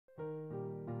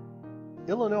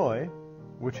Illinois,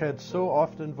 which had so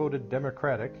often voted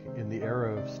Democratic in the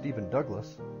era of Stephen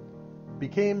Douglas,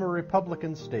 became a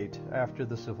Republican state after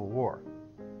the Civil War.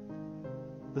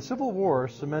 The Civil War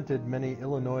cemented many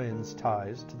Illinoisans'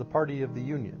 ties to the party of the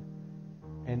Union,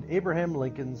 and Abraham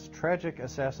Lincoln's tragic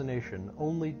assassination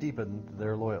only deepened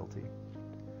their loyalty.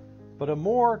 But a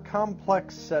more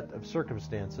complex set of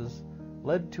circumstances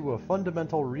led to a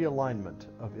fundamental realignment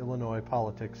of Illinois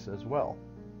politics as well.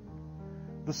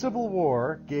 The Civil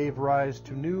War gave rise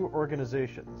to new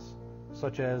organizations,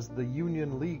 such as the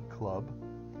Union League Club,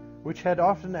 which had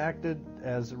often acted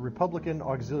as Republican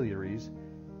auxiliaries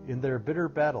in their bitter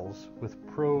battles with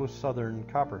pro-Southern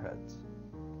Copperheads.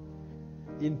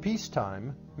 In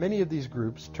peacetime, many of these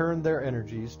groups turned their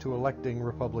energies to electing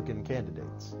Republican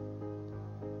candidates.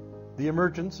 The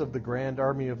emergence of the Grand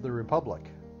Army of the Republic,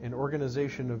 an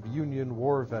organization of Union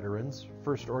war veterans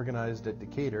first organized at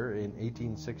Decatur in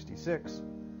 1866,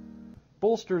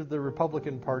 bolstered the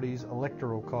Republican Party's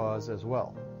electoral cause as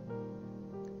well.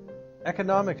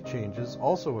 Economic changes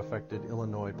also affected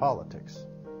Illinois politics.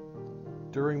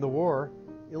 During the war,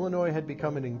 Illinois had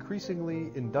become an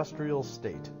increasingly industrial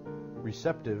state,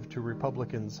 receptive to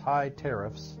Republicans' high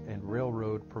tariffs and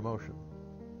railroad promotion.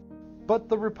 But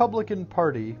the Republican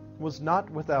Party was not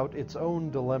without its own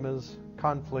dilemmas,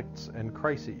 conflicts, and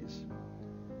crises.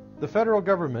 The federal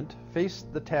government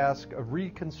faced the task of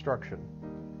Reconstruction,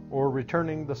 or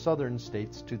returning the southern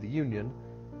states to the Union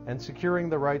and securing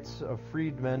the rights of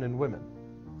freedmen and women.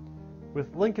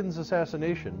 With Lincoln's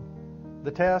assassination,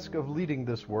 the task of leading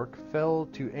this work fell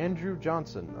to Andrew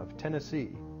Johnson of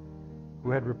Tennessee,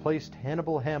 who had replaced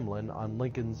Hannibal Hamlin on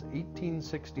Lincoln's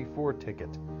 1864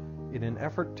 ticket in an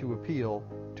effort to appeal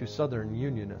to Southern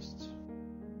Unionists.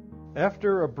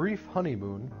 After a brief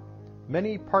honeymoon,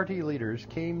 many party leaders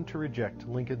came to reject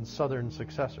Lincoln's Southern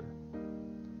successor.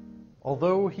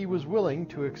 Although he was willing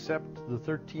to accept the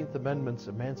 13th Amendment's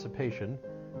emancipation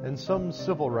and some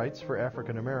civil rights for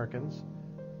African Americans,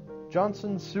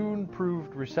 Johnson soon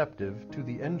proved receptive to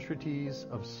the entreaties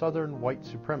of Southern white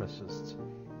supremacists,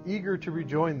 eager to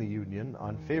rejoin the Union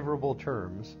on favorable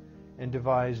terms and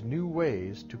devise new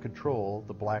ways to control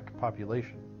the black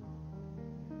population.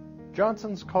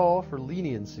 Johnson's call for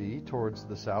leniency towards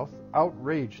the South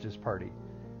outraged his party,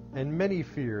 and many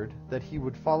feared that he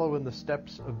would follow in the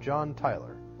steps of John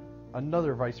Tyler,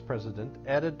 another vice president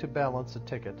added to balance a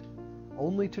ticket,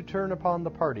 only to turn upon the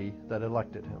party that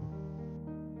elected him.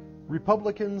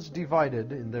 Republicans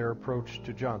divided in their approach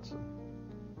to Johnson.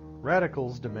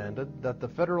 Radicals demanded that the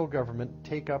federal government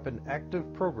take up an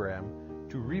active program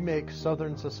to remake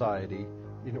Southern society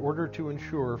in order to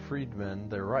ensure freedmen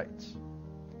their rights.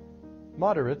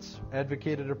 Moderates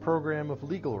advocated a program of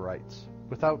legal rights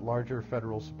without larger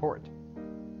federal support.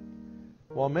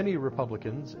 While many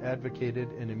Republicans advocated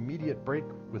an immediate break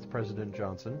with President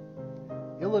Johnson,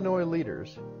 Illinois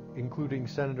leaders, including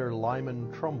Senator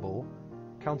Lyman Trumbull,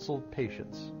 counseled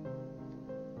patience.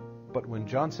 But when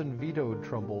Johnson vetoed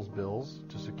Trumbull's bills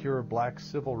to secure black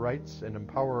civil rights and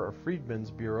empower a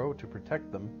Freedmen's Bureau to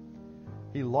protect them,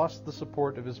 he lost the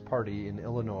support of his party in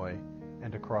Illinois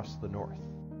and across the North.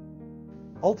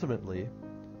 Ultimately,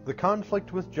 the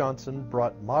conflict with Johnson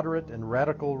brought moderate and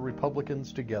radical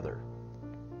Republicans together,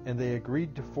 and they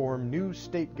agreed to form new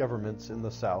state governments in the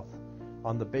South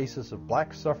on the basis of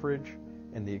black suffrage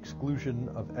and the exclusion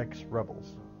of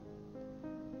ex-rebels.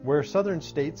 Where Southern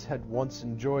states had once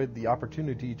enjoyed the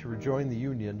opportunity to rejoin the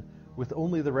Union with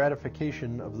only the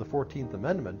ratification of the 14th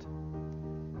Amendment,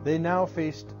 they now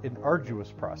faced an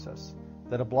arduous process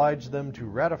that obliged them to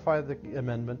ratify the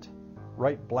amendment,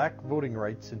 write black voting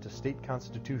rights into state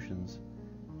constitutions,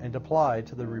 and apply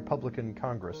to the Republican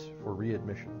Congress for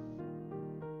readmission.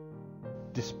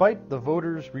 Despite the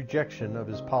voters' rejection of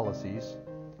his policies,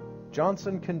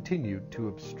 Johnson continued to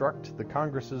obstruct the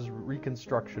Congress's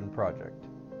Reconstruction project.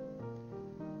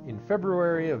 In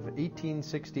February of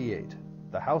 1868,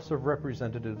 the House of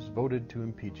Representatives voted to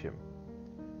impeach him.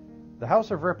 The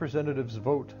House of Representatives'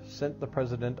 vote sent the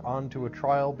president on to a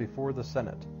trial before the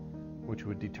Senate, which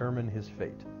would determine his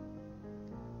fate.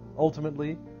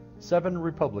 Ultimately, 7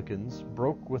 Republicans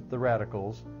broke with the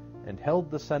radicals and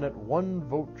held the Senate one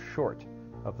vote short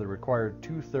of the required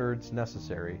 2/3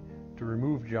 necessary to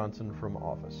remove Johnson from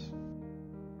office.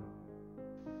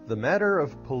 The matter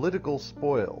of political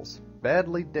spoils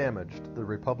badly damaged the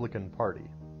Republican Party,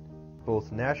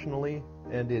 both nationally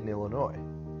and in Illinois.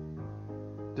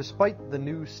 Despite the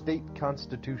new state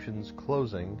constitution's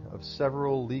closing of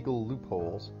several legal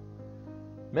loopholes,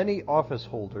 many office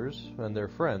holders and their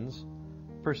friends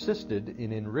persisted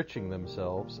in enriching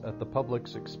themselves at the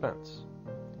public's expense.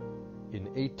 In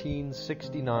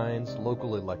 1869's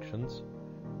local elections,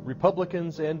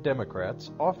 Republicans and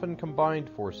Democrats often combined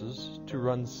forces to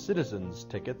run citizens'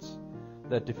 tickets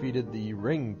that defeated the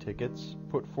ring tickets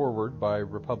put forward by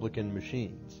Republican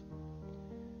machines.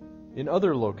 In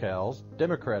other locales,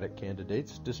 Democratic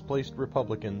candidates displaced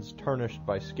Republicans tarnished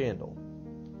by scandal.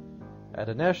 At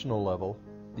a national level,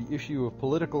 the issue of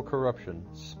political corruption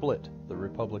split the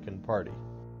Republican Party.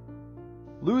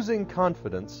 Losing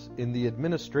confidence in the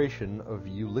administration of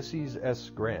Ulysses S.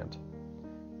 Grant,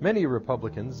 many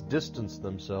Republicans distanced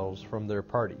themselves from their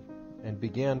party and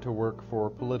began to work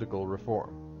for political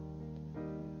reform.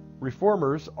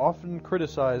 Reformers often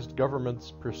criticized government's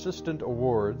persistent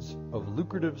awards of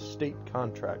lucrative state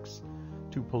contracts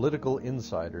to political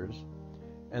insiders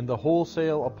and the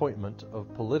wholesale appointment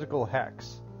of political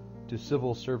hacks to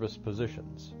civil service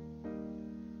positions.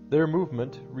 Their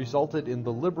movement resulted in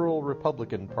the liberal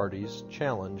Republican Party's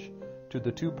challenge to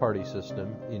the two-party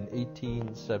system in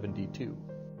 1872.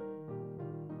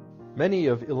 Many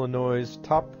of Illinois'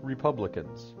 top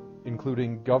Republicans,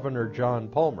 including Governor John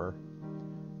Palmer,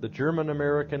 the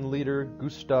German-American leader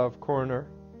Gustav Korner,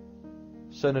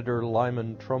 Senator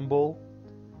Lyman Trumbull,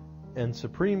 and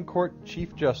Supreme Court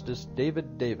Chief Justice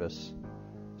David Davis,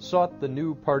 sought the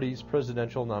new party's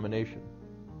presidential nomination.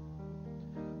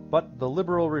 But the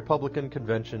Liberal Republican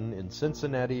Convention in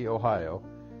Cincinnati, Ohio,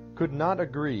 could not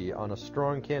agree on a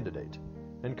strong candidate,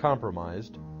 and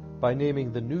compromised by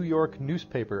naming the New York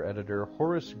newspaper editor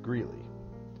Horace Greeley.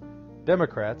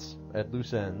 Democrats, at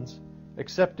loose ends,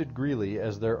 accepted Greeley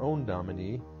as their own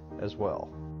nominee as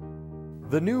well.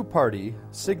 The new party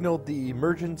signaled the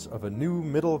emergence of a new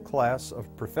middle class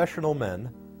of professional men,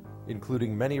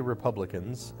 including many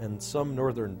Republicans and some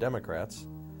Northern Democrats,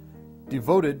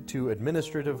 devoted to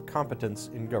administrative competence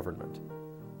in government.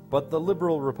 But the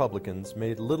liberal Republicans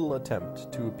made little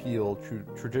attempt to appeal to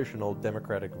traditional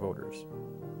Democratic voters.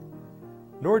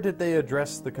 Nor did they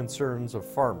address the concerns of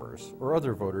farmers or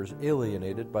other voters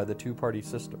alienated by the two-party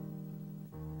system.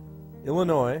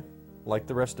 Illinois, like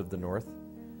the rest of the North,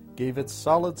 gave its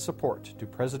solid support to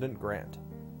President Grant,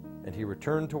 and he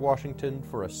returned to Washington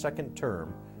for a second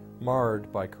term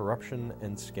marred by corruption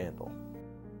and scandal.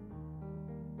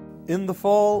 In the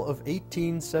fall of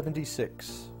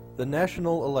 1876, the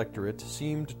national electorate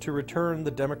seemed to return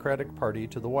the Democratic Party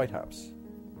to the White House.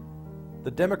 The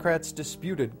Democrats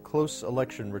disputed close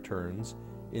election returns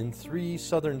in 3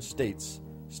 southern states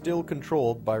still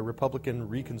controlled by Republican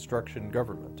Reconstruction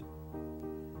government.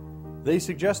 They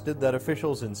suggested that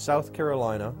officials in South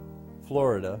Carolina,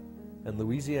 Florida, and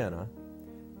Louisiana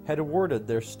had awarded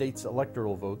their states'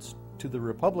 electoral votes to the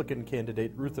Republican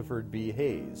candidate Rutherford B.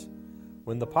 Hayes,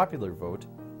 when the popular vote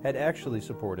had actually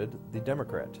supported the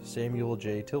Democrat Samuel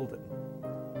J. Tilden.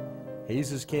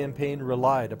 Hayes's campaign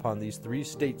relied upon these 3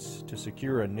 states to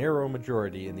secure a narrow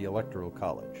majority in the Electoral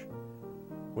College.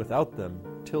 Without them,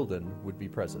 Tilden would be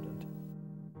president.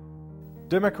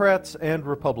 Democrats and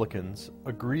Republicans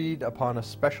agreed upon a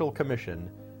special commission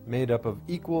made up of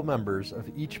equal members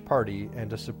of each party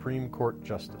and a Supreme Court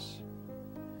justice.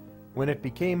 When it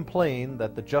became plain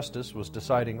that the justice was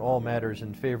deciding all matters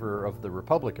in favor of the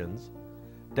Republicans,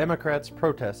 Democrats'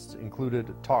 protests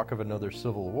included talk of another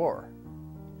civil war.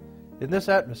 In this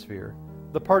atmosphere,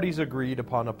 the parties agreed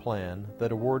upon a plan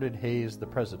that awarded Hayes the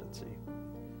presidency.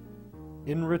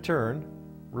 In return,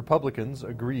 Republicans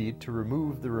agreed to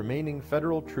remove the remaining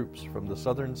federal troops from the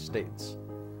southern states,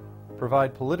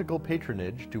 provide political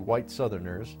patronage to white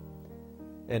Southerners,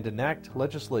 and enact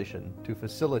legislation to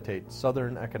facilitate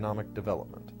Southern economic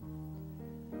development.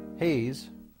 Hayes,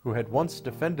 who had once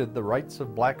defended the rights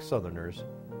of black Southerners,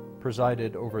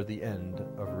 presided over the end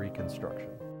of Reconstruction.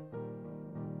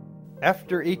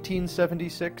 After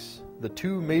 1876, the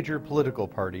 2 major political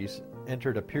parties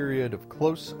entered a period of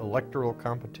close electoral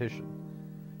competition,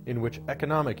 in which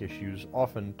economic issues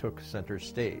often took center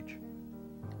stage.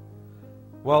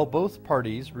 While both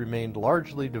parties remained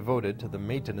largely devoted to the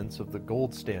maintenance of the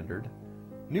gold standard,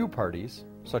 new parties,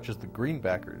 such as the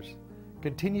Greenbackers,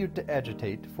 continued to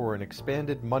agitate for an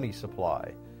expanded money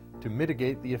supply to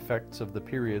mitigate the effects of the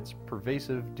period's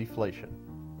pervasive deflation.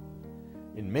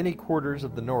 In many quarters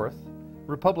of the North,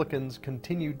 Republicans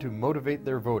continued to motivate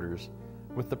their voters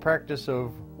with the practice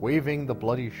of waving the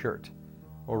bloody shirt,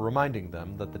 or reminding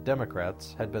them that the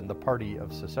Democrats had been the party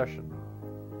of secession.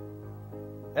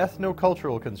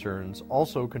 Ethnocultural concerns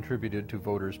also contributed to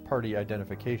voters' party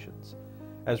identifications,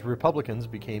 as Republicans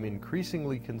became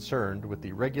increasingly concerned with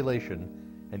the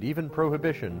regulation and even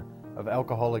prohibition of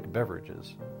alcoholic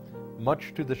beverages,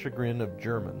 much to the chagrin of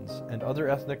Germans and other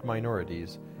ethnic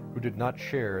minorities who did not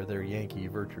share their Yankee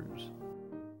virtues.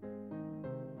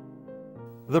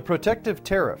 The protective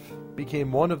tariff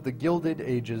became one of the Gilded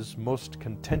Age's most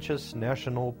contentious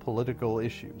national political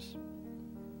issues.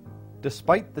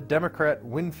 Despite the Democrat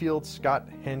Winfield Scott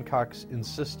Hancock's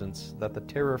insistence that the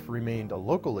tariff remained a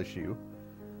local issue,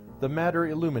 the matter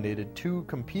illuminated two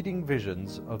competing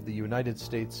visions of the United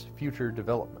States' future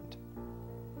development.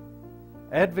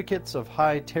 Advocates of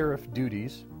high tariff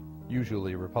duties,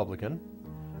 usually Republican,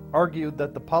 argued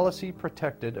that the policy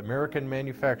protected American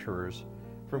manufacturers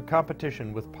from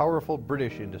competition with powerful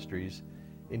British industries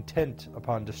intent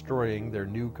upon destroying their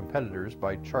new competitors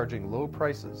by charging low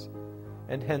prices,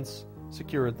 and hence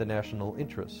secured the national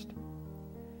interest.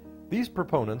 These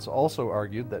proponents also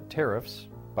argued that tariffs,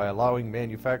 by allowing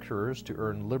manufacturers to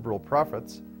earn liberal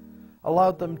profits,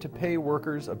 allowed them to pay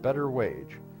workers a better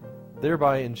wage,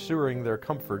 thereby ensuring their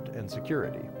comfort and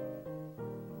security.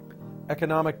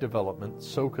 Economic development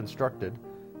so constructed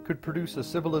could produce a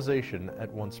civilization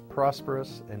at once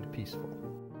prosperous and peaceful.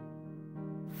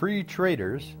 Free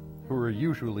traders, who were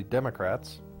usually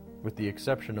Democrats, with the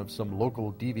exception of some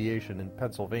local deviation in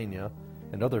Pennsylvania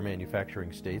and other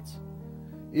manufacturing states,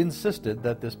 insisted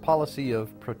that this policy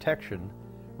of protection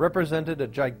represented a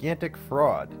gigantic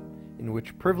fraud in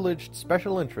which privileged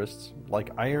special interests, like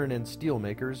iron and steel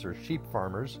makers or sheep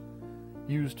farmers,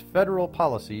 used federal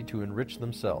policy to enrich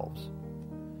themselves.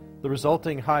 The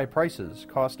resulting high prices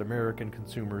cost American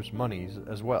consumers monies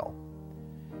as well.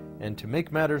 And to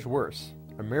make matters worse,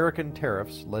 American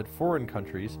tariffs led foreign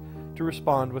countries to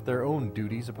respond with their own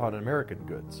duties upon American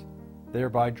goods,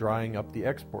 thereby drying up the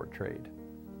export trade.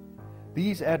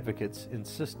 These advocates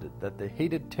insisted that the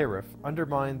hated tariff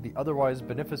undermined the otherwise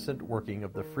beneficent working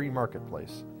of the free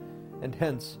marketplace, and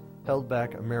hence held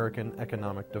back American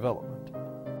economic development.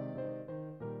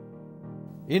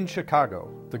 In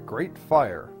Chicago, the Great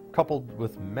Fire, coupled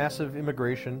with massive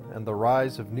immigration and the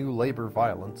rise of new labor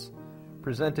violence,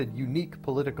 presented unique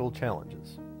political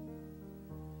challenges.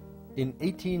 In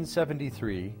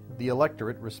 1873, the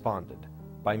electorate responded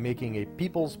by making a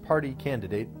People's Party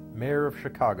candidate mayor of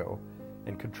Chicago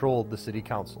and controlled the city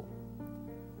council.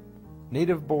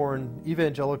 Native-born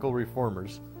evangelical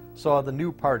reformers saw the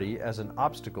new party as an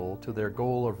obstacle to their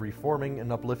goal of reforming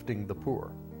and uplifting the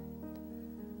poor.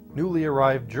 Newly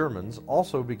arrived Germans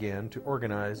also began to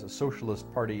organize a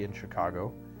socialist party in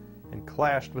Chicago and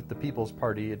clashed with the People's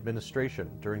Party administration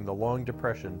during the Long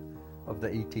Depression of the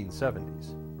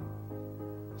 1870s.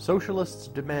 Socialists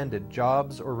demanded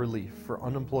jobs or relief for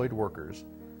unemployed workers,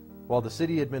 while the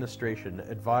city administration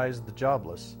advised the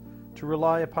jobless to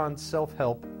rely upon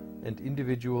self-help and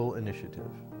individual initiative.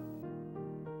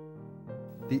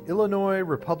 The Illinois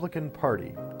Republican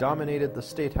Party dominated the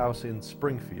State House in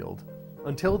Springfield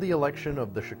until the election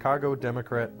of the Chicago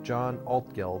Democrat John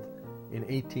Altgeld in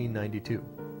 1892.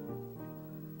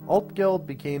 Altgeld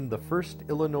became the first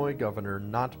Illinois governor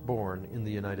not born in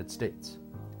the United States.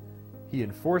 He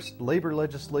enforced labor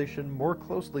legislation more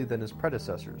closely than his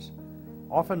predecessors,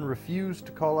 often refused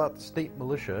to call out the state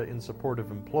militia in support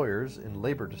of employers in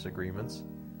labor disagreements,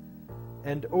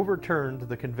 and overturned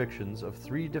the convictions of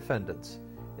 3 defendants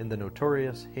in the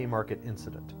notorious Haymarket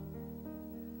incident.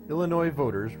 Illinois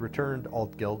voters returned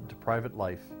Altgeld to private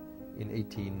life in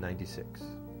 1896.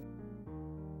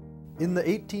 In the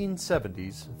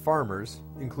 1870s, farmers,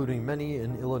 including many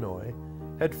in Illinois,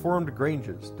 had formed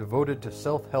granges devoted to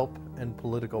self-help and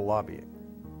political lobbying.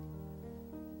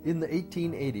 In the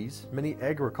 1880s, many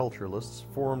agriculturalists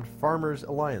formed farmers'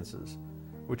 alliances,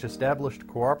 which established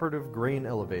cooperative grain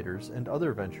elevators and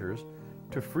other ventures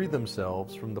to free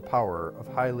themselves from the power of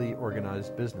highly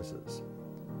organized businesses.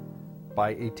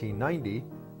 By 1890,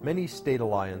 many state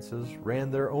alliances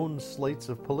ran their own slates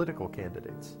of political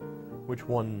candidates, which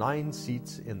won 9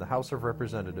 seats in the House of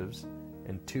Representatives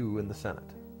and 2 in the Senate.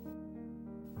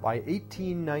 By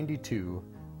 1892,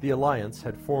 the alliance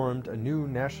had formed a new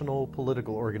national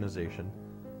political organization,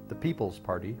 the People's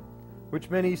Party, which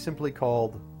many simply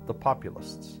called the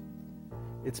Populists.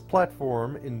 Its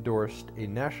platform endorsed a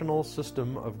national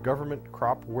system of government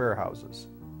crop warehouses,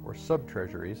 or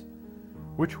sub-treasuries,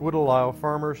 which would allow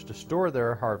farmers to store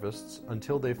their harvests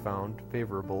until they found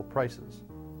favorable prices.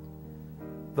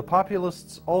 The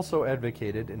Populists also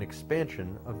advocated an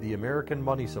expansion of the American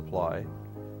money supply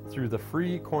through the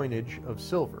free coinage of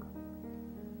silver.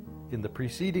 In the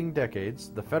preceding decades,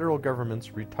 the federal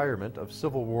government's retirement of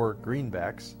Civil War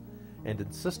greenbacks and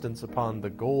insistence upon the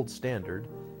gold standard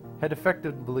had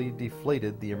effectively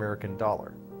deflated the American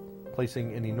dollar,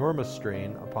 placing an enormous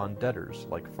strain upon debtors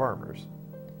like farmers.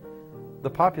 The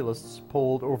Populists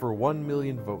polled over 1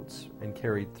 million votes and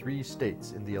carried 3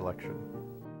 states in the election.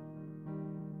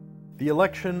 The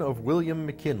election of William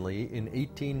McKinley in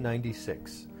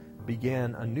 1896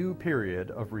 began a new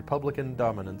period of Republican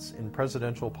dominance in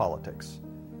presidential politics.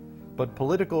 But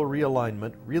political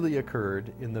realignment really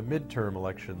occurred in the midterm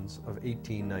elections of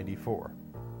 1894.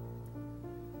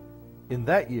 In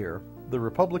that year, the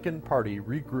Republican Party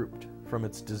regrouped from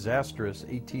its disastrous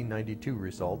 1892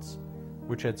 results,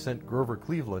 which had sent Grover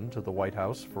Cleveland to the White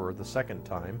House for the second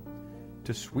time,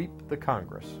 to sweep the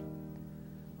Congress.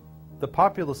 The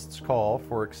populists' call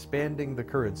for expanding the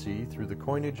currency through the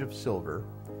coinage of silver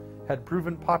had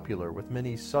proven popular with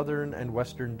many Southern and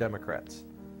Western Democrats,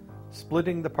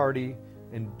 splitting the party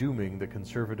and dooming the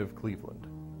conservative Cleveland.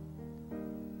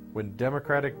 When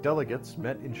Democratic delegates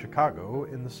met in Chicago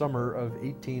in the summer of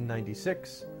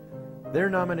 1896, their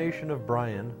nomination of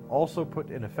Bryan also put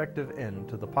an effective end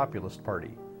to the Populist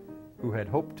Party, who had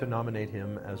hoped to nominate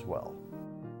him as well.